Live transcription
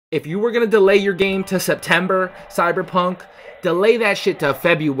If you were going to delay your game to September, Cyberpunk, delay that shit to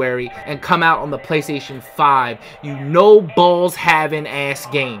February and come out on the PlayStation 5. You no balls having ass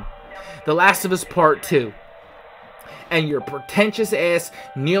game. The Last of Us Part 2. And your pretentious ass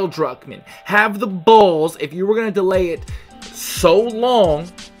Neil Druckmann. Have the balls, if you were going to delay it so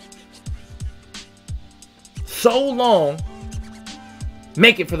long,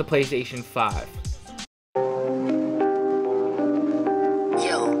 make it for the PlayStation 5.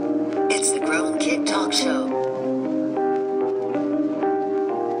 It's the GrownKiD talk show.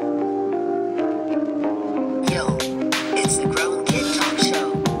 Yo, it's the GrownKiD talk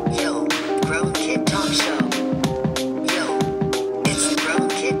show. Yo, GrownKiD talk show. Yo, it's the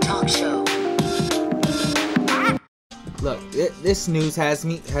GrownKiD talk show. Look, this news has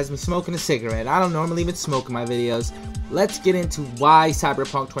me smoking a cigarette. I don't normally even smoke in my videos. Let's get into why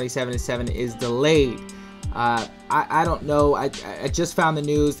Cyberpunk 2077 is delayed. I don't know. I just found the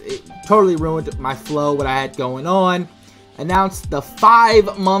news. It totally ruined my flow, what I had going on. Announced the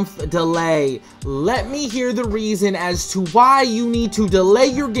 5-month delay. Let me hear the reason as to why you need to delay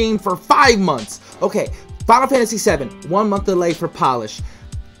your game for 5 months. Okay, Final Fantasy VII, 1 month delay for polish.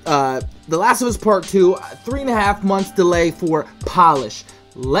 The Last of Us Part 2, 3.5 months delay for polish.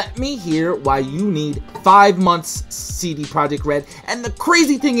 Let me hear why you need 5 months, CD Projekt Red. And the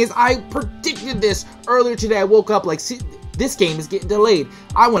crazy thing is, I predicted this earlier today. I woke up like, see, this game is getting delayed.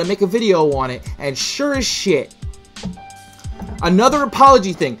 I want to make a video on it. And sure as shit, another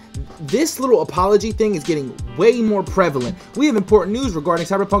apology thing. This little apology thing is getting way more prevalent. We have important news regarding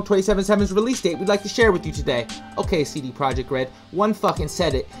Cyberpunk 2077's release date we'd like to share with you today. Okay, CD Projekt Red, one fucking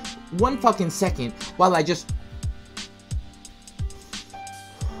second while I just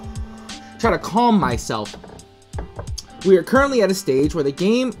try to calm myself. We are currently at a stage where the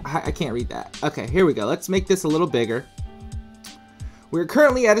game... I can't read that. Okay, here we go. Let's make this a little bigger. We're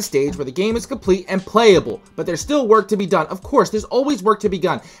currently at a stage where the game is complete and playable, but there's still work to be done. Of course, there's always work to be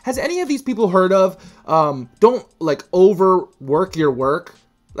done. Has any of these people heard of, don't, like, overwork your work?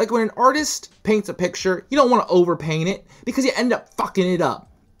 Like, when an artist paints a picture, you don't want to overpaint it, because you end up fucking it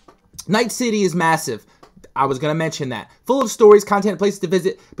up. Night City is massive. I was going to mention that. Full of stories, content, places to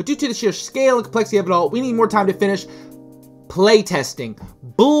visit, but due to the sheer scale and complexity of it all, we need more time to finish playtesting.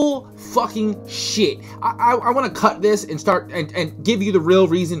 Bull fucking shit. I want to cut this and start and give you the real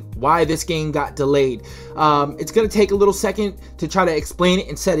reason why this game got delayed. It's going to take a little second to try to explain it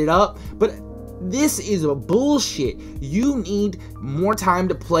and set it up, but this is a bullshit. You need more time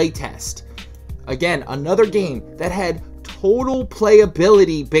to playtest. Again, another game that had total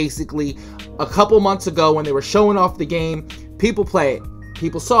playability basically a couple months ago when they were showing off the game. People play it,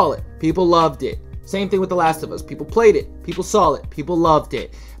 people saw it, people loved it. Same thing with The Last of Us. People played it, people saw it, people loved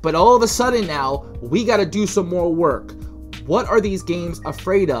it. But all of a sudden now, we gotta do some more work. What are these games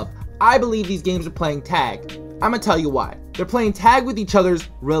afraid of? I believe these games are playing tag. I'm gonna tell you why. They're playing tag with each other's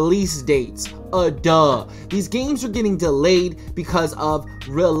release dates. Duh. These games are getting delayed because of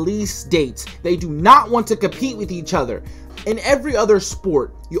release dates. They do not want to compete with each other. In every other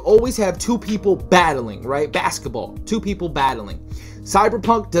sport, you always have two people battling, right? Basketball, two people battling.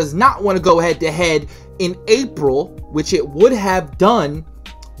 Cyberpunk does not want to go head-to-head in April, which it would have done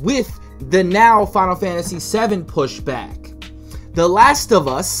with the now Final Fantasy VII pushback. The Last of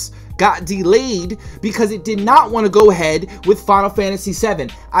Us got delayed because it did not want to go ahead with Final Fantasy VII.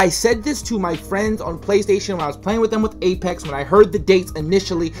 I said this to my friends on PlayStation when I was playing with them with Apex, when I heard the dates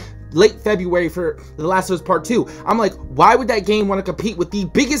initially, late February for The Last of Us Part 2. I'm like, why would that game want to compete with the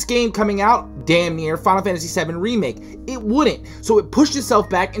biggest game coming out, damn near, Final Fantasy VII Remake? It wouldn't. So it pushed itself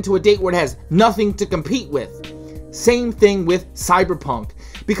back into a date where it has nothing to compete with. Same thing with Cyberpunk.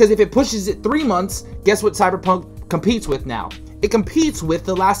 Because if it pushes it 3 months, guess what Cyberpunk competes with now? It competes with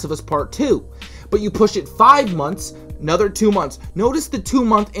The Last of Us Part 2. But you push it 5 months, another 2 months. Notice the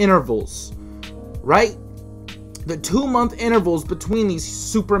 2-month intervals, right? The 2-month intervals between these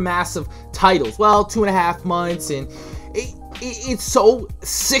super massive titles. Well, 2.5 months, and it's so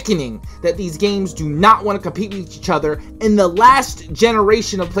sickening that these games do not want to compete with each other in the last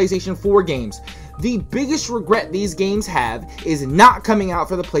generation of PlayStation 4 games. The biggest regret these games have is not coming out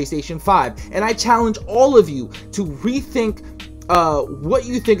for the PlayStation 5. And I challenge all of you to rethink what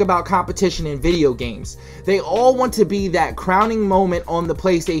you think about competition in video games. They all want to be that crowning moment on the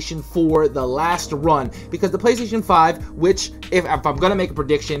PlayStation 4, the last run, because the PlayStation 5, which if I'm gonna make a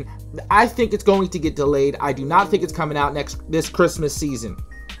prediction, I think it's going to get delayed. I do not think it's coming out this Christmas season.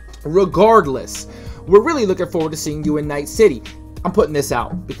 Regardless, we're really looking forward to seeing you in Night City. I'm putting this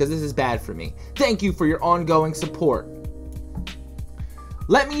out because this is bad for me. Thank you for your ongoing support.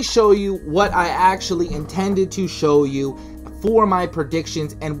 Let me show you what I actually intended to show you for my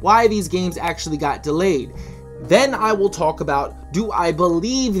predictions and why these games actually got delayed. Then I will talk about, do I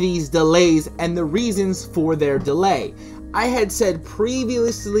believe these delays and the reasons for their delay. I had said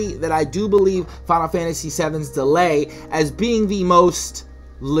previously that I do believe Final Fantasy VII's delay as being the most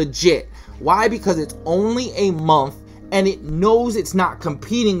legit. Why? Because it's only a month and it knows it's not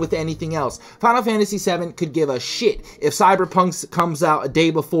competing with anything else. Final Fantasy VII could give a shit if Cyberpunks comes out a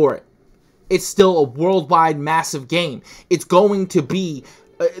day before it. It's still a worldwide massive game. It's going to be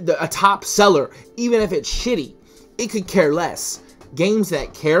a top seller, even if it's shitty. It could care less. Games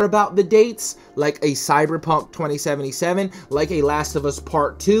that care about the dates, like a Cyberpunk 2077, like a Last of Us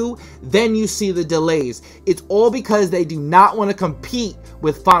Part 2, then you see the delays. It's all because they do not want to compete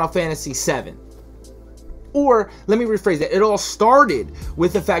with Final Fantasy VII. Or, let me rephrase that, it all started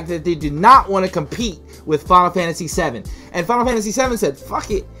with the fact that they did not want to compete with Final Fantasy VII. And Final Fantasy VII said,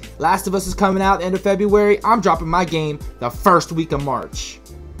 fuck it, Last of Us is coming out end of February, I'm dropping my game the first week of March.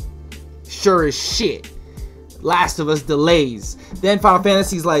 Sure as shit. Last of Us delays. Then Final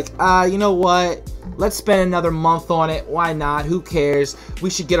Fantasy's like, you know what? Let's spend another month on it. Why not? Who cares? We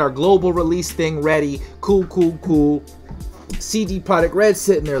should get our global release thing ready. Cool, cool, cool. CD Projekt Red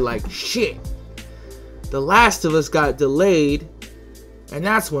sitting there like, shit. The Last of Us got delayed. And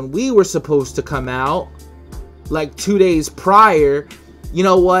that's when we were supposed to come out. Like 2 days prior. You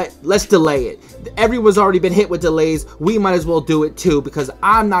know what? Let's delay it. Everyone's already been hit with delays. We might as well do it too, because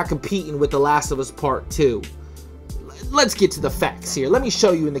I'm not competing with The Last of Us Part 2. Let's get to the facts here. Let me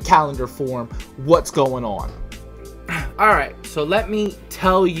show you in the calendar form what's going on. Alright, so let me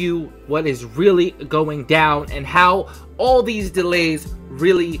tell you what is really going down and how all these delays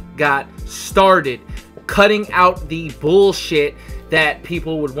really got started. Cutting out the bullshit that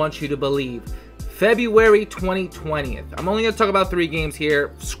people would want you to believe. February 2020th. I'm only going to talk about 3 games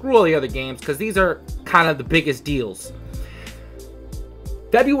here. Screw all the other games because these are kind of the biggest deals.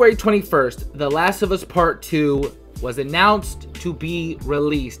 February 21st, The Last of Us Part 2 was announced to be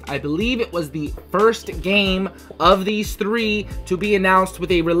released. I believe it was the first game of these 3 to be announced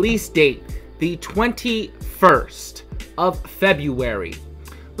with a release date, the 21st of February.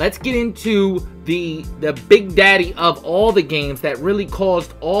 Let's get into the big daddy of all the games that really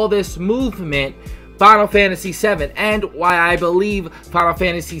caused all this movement, Final Fantasy VII, and why I believe Final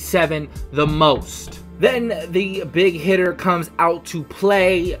Fantasy VII the most. Then the big hitter comes out to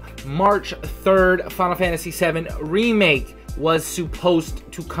play. March 3rd, Final Fantasy VII Remake was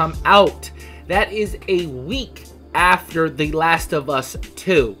supposed to come out. That is a week after The Last of Us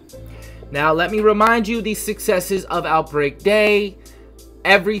 2. Now, let me remind you the successes of Outbreak Day.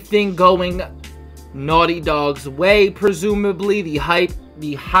 Everything going Naughty Dog's way, presumably the hype,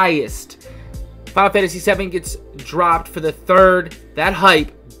 the highest. Final Fantasy VII gets dropped for the 3rd. That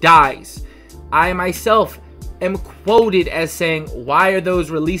hype dies. I myself am quoted as saying, why are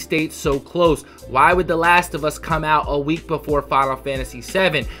those release dates so close? Why would The Last of Us come out a week before Final Fantasy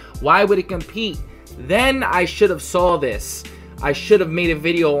VII? Why would it compete? Then I should have saw this. I should have made a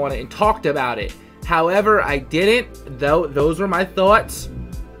video on it and talked about it. However, I didn't, though. Those were my thoughts.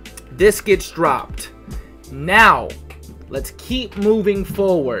 This gets dropped. Now, let's keep moving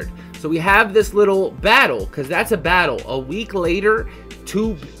forward. So we have this little battle, because that's a battle. A week later,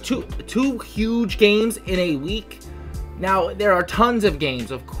 two huge games in a week. Now, there are tons of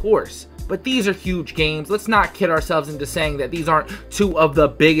games, of course, but these are huge games. Let's not kid ourselves into saying that these aren't 2 of the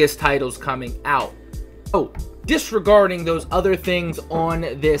biggest titles coming out. Oh, disregarding those other things on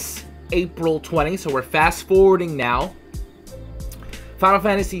this April 20, so we're fast forwarding now. Final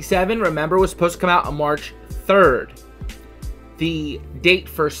Fantasy VII, remember, was supposed to come out on March 3rd. The date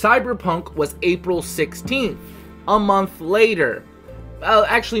for Cyberpunk was April 16th, a month later. Well,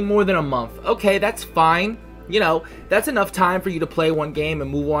 actually more than a month. Okay, that's fine. You know, that's enough time for you to play one game and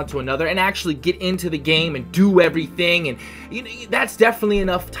move on to another and actually get into the game and do everything, and you know, that's definitely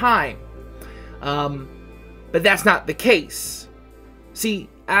enough time. But that's not the case. See,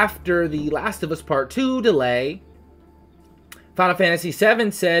 after the Last of Us Part 2 delay, Final Fantasy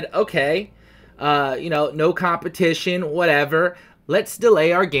VII said, okay, you know, no competition, whatever. Let's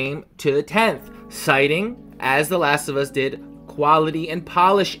delay our game to the 10th, citing, as The Last of Us did, quality and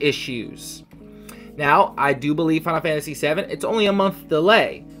polish issues. Now, I do believe Final Fantasy VII, it's only a month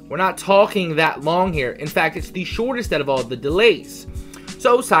delay. We're not talking that long here. In fact, it's the shortest out of all the delays.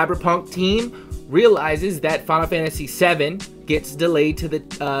 So, Cyberpunk team realizes that Final Fantasy VII gets delayed to the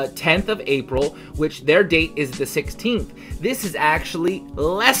 10th of April, which their date is the 16th. This is actually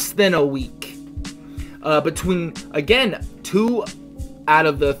less than a week. Between, again, 2 out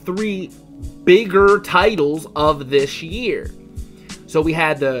of the 3 bigger titles of this year. So we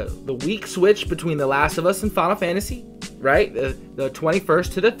had the week switch between The Last of Us and Final Fantasy right? The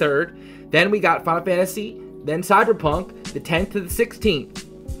 21st to the 3rd. Then we got Final Fantasy, then Cyberpunk, the 10th to the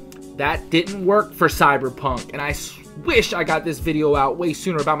 16th. That didn't work for Cyberpunk, and I wish I got this video out way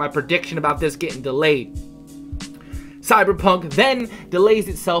sooner about my prediction about this getting delayed. Cyberpunk then delays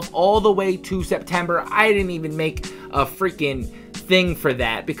itself all the way to September. I didn't even make a freaking thing for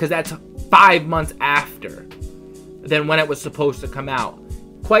that because that's 5 months after than when it was supposed to come out.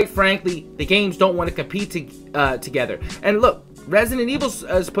 Quite frankly, the games don't want to compete together. And look, Resident Evil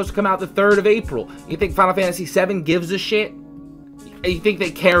is supposed to come out the 3rd of April. You think Final Fantasy VII gives a shit? You think they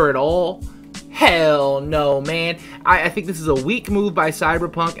care at all? Hell no, man. I think this is a weak move by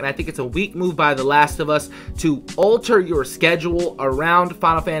Cyberpunk, and I think it's a weak move by The Last of Us to alter your schedule around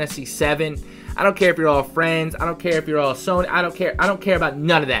Final Fantasy VII. I don't care if you're all friends. I don't care if you're all Sony. I don't care about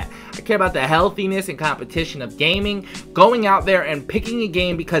none of that. I care about the healthiness and competition of gaming. Going out there and picking a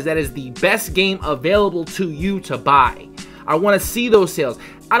game because that is the best game available to you to buy. I want to see those sales.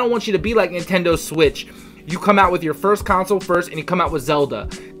 I don't want you to be like Nintendo Switch. You come out with your first console first and you come out with Zelda.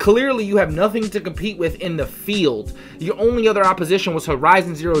 Clearly you have nothing to compete with in the field. Your only other opposition was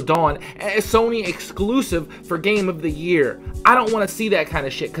Horizon Zero Dawn, a Sony exclusive for Game of the Year. I don't want to see that kind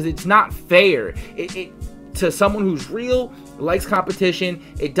of shit because it's not fair. To someone who's real, likes competition,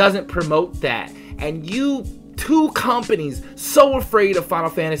 it doesn't promote that. And you two companies so afraid of Final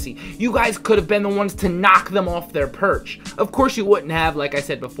Fantasy, you guys could have been the ones to knock them off their perch. Of course you wouldn't have. Like I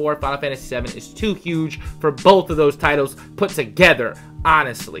said before, Final Fantasy VII is too huge for both of those titles put together,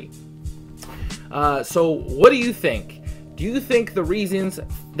 honestly. So what do you think? Do you think the reasons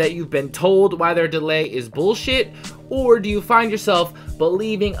that you've been told why their delay is bullshit? Or do you find yourself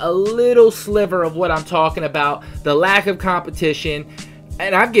believing a little sliver of what I'm talking about, the lack of competition?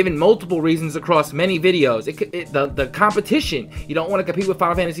 And I've given multiple reasons across many videos. The competition, you don't want to compete with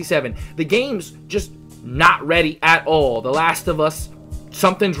Final Fantasy VII. The game's just not ready at all. The Last of Us,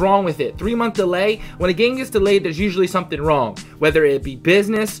 something's wrong with it. 3-month delay. When a game gets delayed, there's usually something wrong, whether it be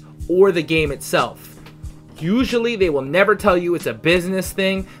business or the game itself. Usually, they will never tell you it's a business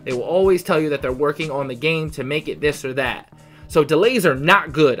thing. They will always tell you that they're working on the game to make it this or that. So delays are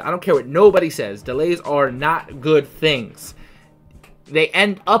not good. I don't care what nobody says. Delays are not good things. They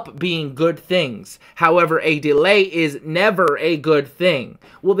end up being good things. However, a delay is never a good thing.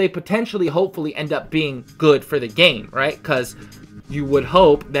 Will they potentially, hopefully, end up being good for the game, right? Because you would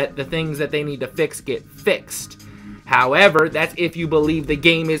hope that the things that they need to fix get fixed. However, that's if you believe the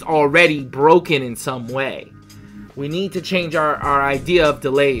game is already broken in some way. We need to change our idea of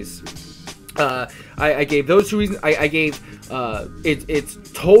delays. I gave those two reasons. I gave it's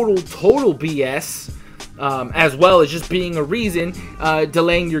total BS. As well as just being a reason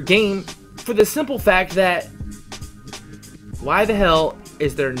delaying your game for the simple fact that why the hell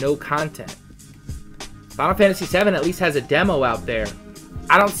is there no content? Final Fantasy VII at least has a demo out there.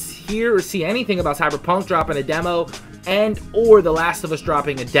 I don't hear or see anything about Cyberpunk dropping a demo and or The Last of Us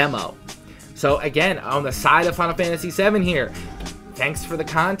dropping a demo. So again, on the side of Final Fantasy VII here, thanks for the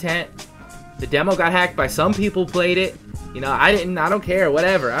content. The demo got hacked by some people played it. You know, I don't care,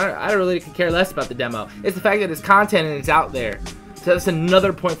 whatever. I don't really care less about the demo. It's the fact that it's content and it's out there. So that's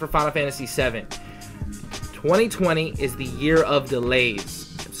another point for Final Fantasy VII. 2020 is the year of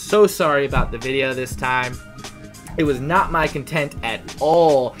delays. I'm so sorry about the video this time. It was not my content at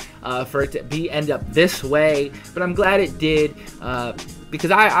all for it to end up this way, but I'm glad it did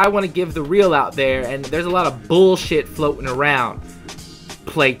because I want to give the real out there, and there's a lot of bullshit floating around.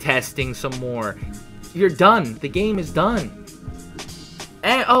 Play testing some more. You're done. The game is done.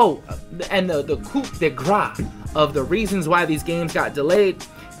 And the coup de grace of the reasons why these games got delayed,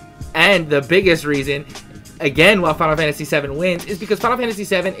 and the biggest reason, again, why Final Fantasy VII wins, is because Final Fantasy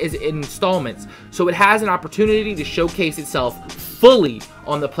VII is in installments, so it has an opportunity to showcase itself fully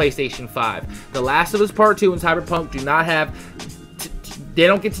on the PlayStation 5. The Last of Us Part 2 and Cyberpunk do not have. They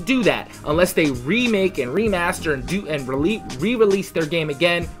don't get to do that unless they remake and remaster and re-release their game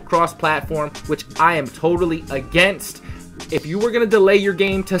again cross-platform, which I am totally against. If you were going to delay your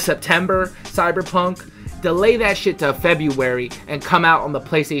game to September, Cyberpunk, delay that shit to February and come out on the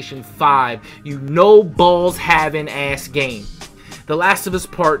PlayStation 5. You no balls having ass game. The Last of Us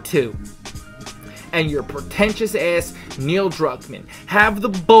Part 2. And your pretentious ass Neil Druckmann. Have the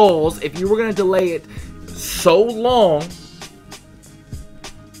balls, if you were going to delay it so long,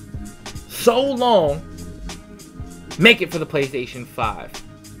 make it for the PlayStation 5.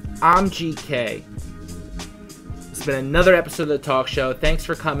 I'm GK. It's been another episode of the talk show. Thanks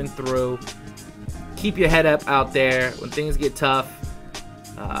for coming through. Keep your head up out there when things get tough.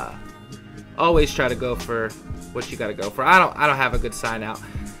 Always try to go for what you gotta go for. I don't have a good sign out.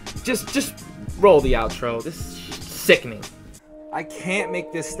 Just roll the outro. This is sickening. I can't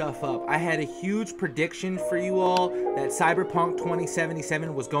make this stuff up. I had a huge prediction for you all that Cyberpunk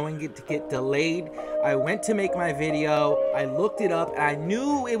 2077 was going to get delayed. I went to make my video, I looked it up, and I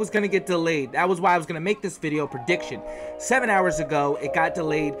knew it was going to get delayed. That was why I was going to make this video prediction. 7 hours ago, it got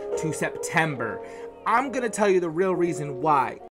delayed to September. I'm going to tell you the real reason why.